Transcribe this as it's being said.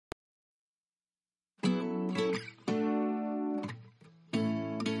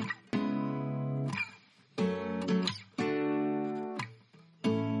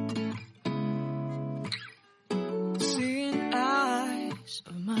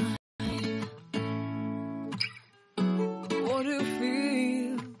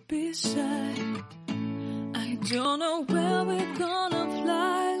don't know where we're gonna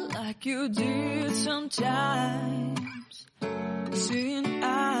fly like you did sometimes. Seeing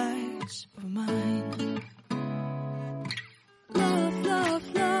eyes of mine. Love,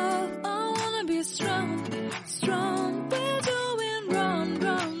 love, love, I wanna be strong, strong. We're doing wrong,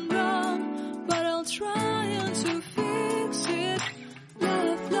 wrong, wrong, but I'll try to fix it.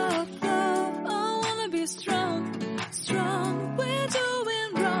 Love, love, love, I wanna be strong, strong. We're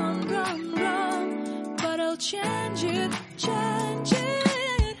doing wrong, wrong, wrong, but I'll change it, change it.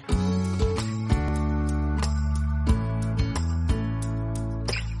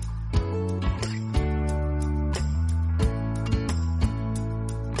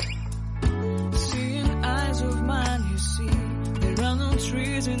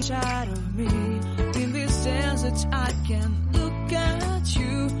 Trees inside of me. In this desert I can look at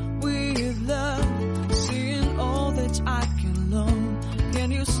you with love. Seeing all that I can long.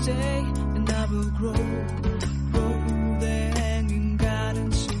 Can you stay and I will grow? Grow the hanging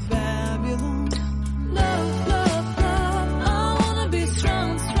gardens of Babylon. Love, love, love, I wanna be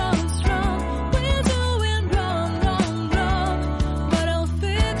strong, strong, strong. We're doing wrong, wrong, wrong, but I'll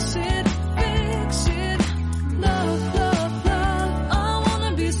fix it, fix it. Love, love,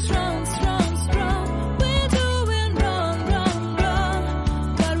 strong, strong, strong. We're doing wrong, wrong, wrong,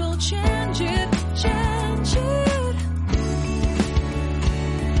 but we'll change it, change it.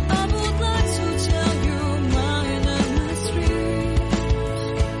 I would like to tell you mine and my streets.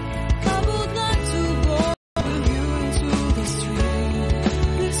 I would like to go with you into the street.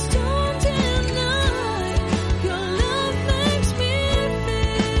 Please don't deny your love makes me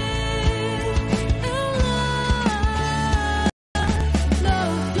feel alive.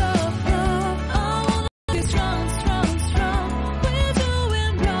 Love, love, love, I wanna be strong, strong, strong. We're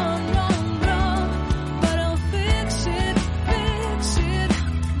doing wrong, wrong, wrong, but I'll fix it, fix it.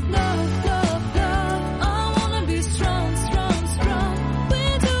 Love, love, love, I wanna be strong, strong, strong.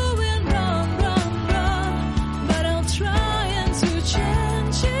 We're doing wrong, wrong, wrong, but I'll try to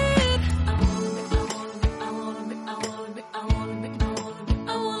change it.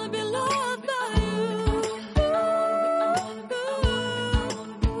 I wanna be loved by you. Loved by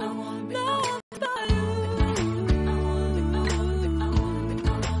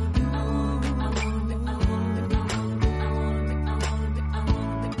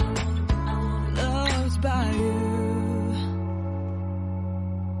you. Loved by you.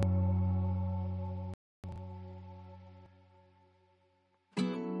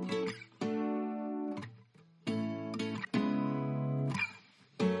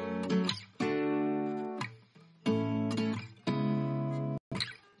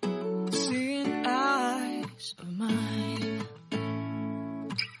 Seeing eyes of mine.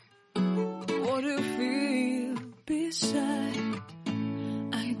 What do you feel beside?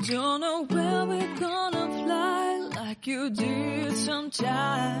 I don't know where we're gonna fly like you did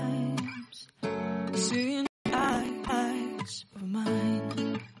sometimes. Seeing eyes of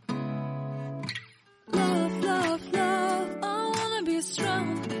mine. Love, love, love, I wanna be strong,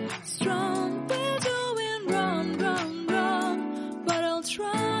 strong. We're doing wrong, wrong, wrong, but I'll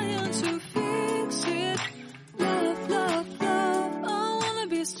try to fix it. Love, love, love, I wanna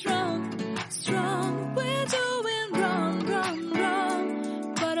be strong, strong. We're doing wrong, wrong,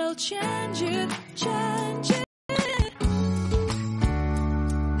 wrong, but I'll change it, change it.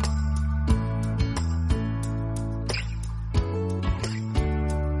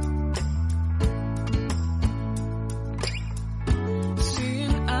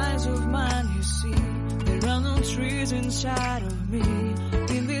 Seeing eyes of mine, you see, there are no trees inside of me.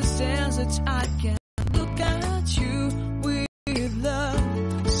 In this desert I can look at you with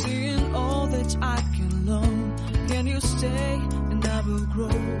love. Seeing all that I can long. Can you stay and I will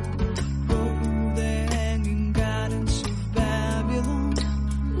grow? Grow the hanging gardens of Babylon.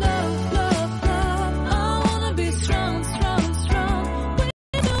 Love, love, love, I wanna be strong, strong, strong.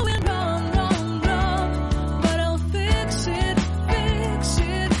 We're doing wrong, wrong, wrong, but I'll fix it, fix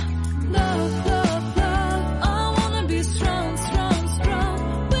it. Love, love, love, I wanna be strong, strong, strong.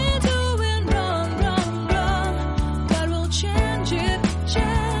 We're doing wrong, wrong, wrong, but we'll change it,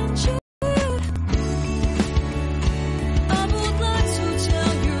 change it. I would like to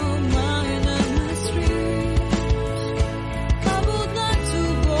tell you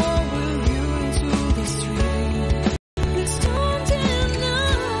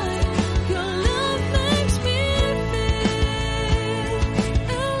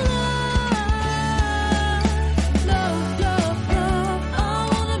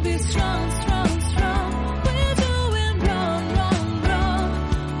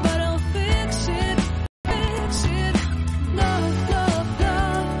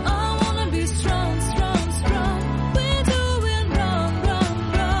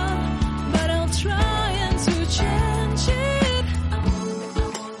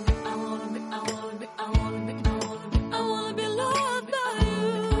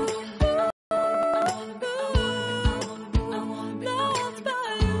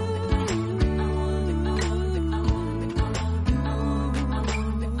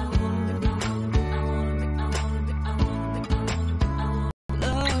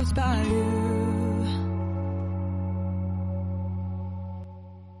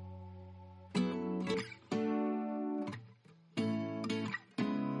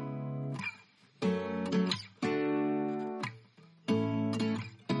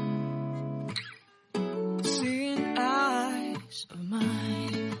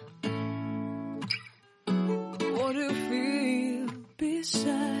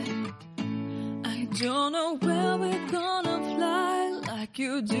decide. I don't know where we're gonna fly like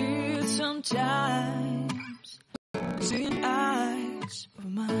you did sometimes. Seeing eyes of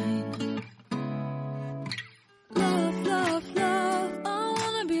mine. Love, love, love, I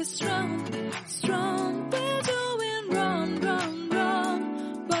wanna be strong, strong. We're doing wrong, wrong,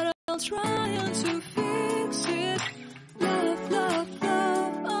 wrong, but I'll try to fix it. Love, love,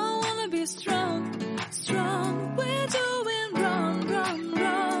 love, I wanna be strong, strong. We're doing wrong, wrong,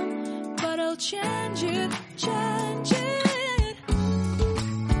 wrong, but I'll change it, change it.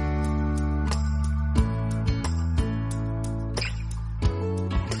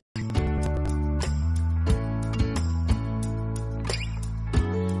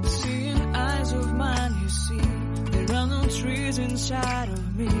 Trees inside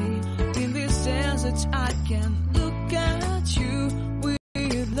of me in this desert I can